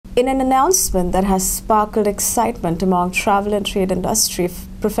In an announcement that has sparkled excitement among travel and trade industry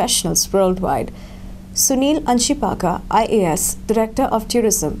professionals worldwide, Sunil Anshipaka, IAS, Director of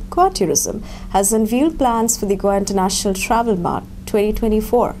Tourism, Goa Tourism, has unveiled plans for the Goa International Travel Mart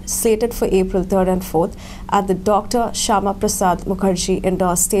 2024, slated for April 3rd and 4th at the Dr. Shama Prasad Mukherjee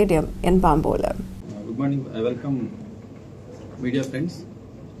Indoor Stadium in Bambola. Good morning. I welcome media friends.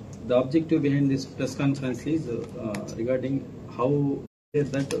 The objective behind this press conference is regarding how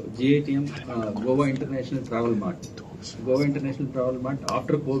that GATM Goa International Travel Mart. Goa International Travel Mart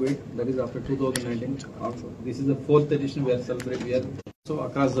after COVID, that is after 2019. This is the 4th edition we are celebrating here, so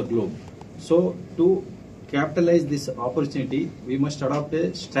across the globe. So to capitalize this opportunity, we must adopt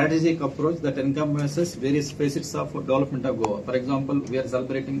a strategic approach that encompasses various facets of development of Goa. For example, we are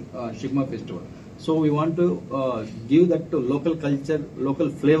celebrating Shigma Festival. So we want to give that to local culture, local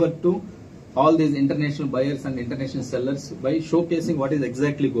flavor to all these international buyers and international sellers by showcasing what is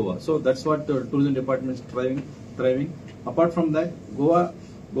exactly Goa. So that's what the tourism department is thriving. Apart from that, Goa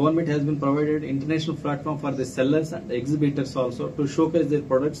government has been provided international platform for the sellers and exhibitors also to showcase their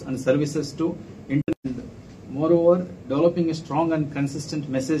products and services to international. Moreover, developing a strong and consistent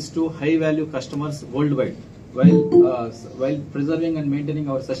message to high value customers worldwide while preserving and maintaining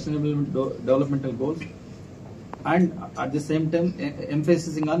our sustainable developmental goals, and at the same time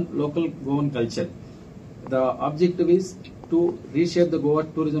emphasizing on local Goan culture. The objective is to reshape the Goa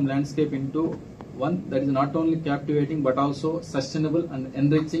tourism landscape into one that is not only captivating but also sustainable and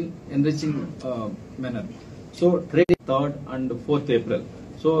enriching manner. So trade 3rd and 4th April.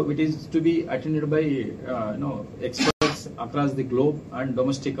 So it is to be attended by experts across the globe and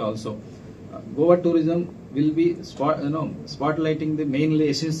domestic also. Goa tourism will be spotlighting the mainly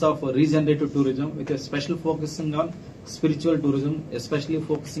essence of regenerative tourism with a special focusing on spiritual tourism, especially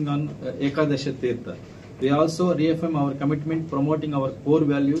focusing on Ekadasha Tirtha. We also reaffirm our commitment promoting our core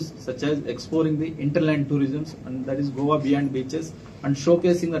values such as exploring the interland tourism, and that is Goa beyond beaches, and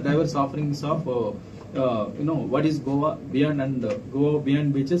showcasing the diverse offerings of what is Goa beyond and Goa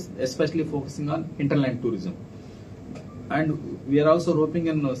beyond beaches, especially focusing on interland tourism. And we are also roping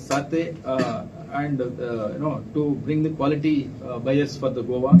in Sate to bring the quality buyers for the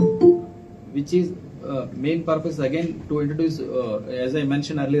Goa, which is main purpose again to introduce, as I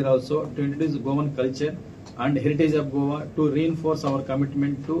mentioned earlier also, to introduce Goan culture and heritage of Goa, to reinforce our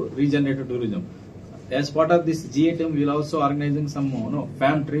commitment to regenerative tourism. As part of this GATM, we will also organizing some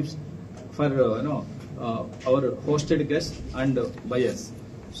fam trips for our hosted guests and buyers.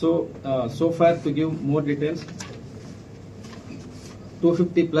 So so far, to give more details,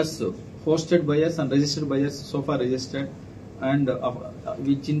 250 plus hosted buyers and registered buyers so far registered, and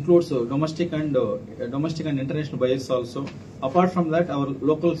which includes domestic and international buyers also. Apart from that, our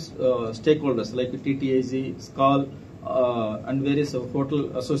local stakeholders like TTAG, SCAL, and various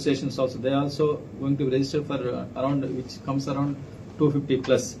hotel associations also, they are also going to register for around, which comes around 250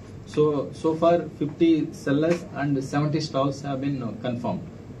 plus. So far 50 sellers and 70 stalls have been confirmed.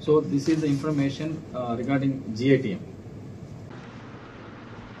 So this is the information regarding GATM.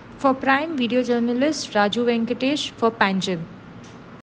 For Prime, video journalist Raju Venkatesh for Panjim.